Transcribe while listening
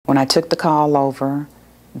When I took the call over,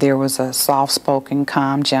 there was a soft-spoken,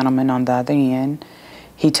 calm gentleman on the other end.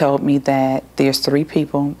 He told me that there's 3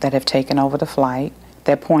 people that have taken over the flight. At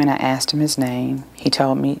that point, I asked him his name. He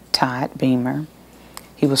told me Todd Beamer.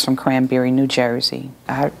 He was from Cranberry, New Jersey.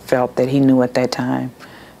 I felt that he knew at that time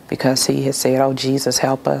because he had said, "Oh, Jesus,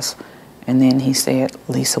 help us." And then he said,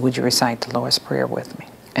 "Lisa, would you recite the Lord's Prayer with me?"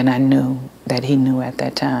 And I knew that he knew at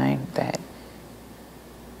that time that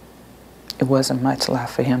it wasn't much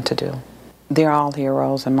left for him to do. They're all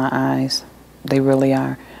heroes in my eyes. They really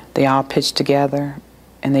are. They all pitched together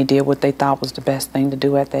and they did what they thought was the best thing to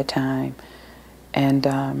do at that time. And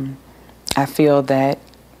I feel that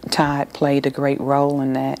Todd played a great role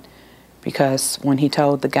in that, because when he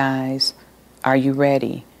told the guys, "Are you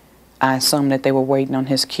ready?" I assumed that they were waiting on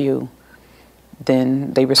his cue.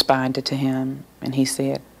 Then they responded to him and he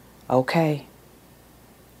said, "Okay,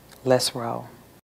 let's roll."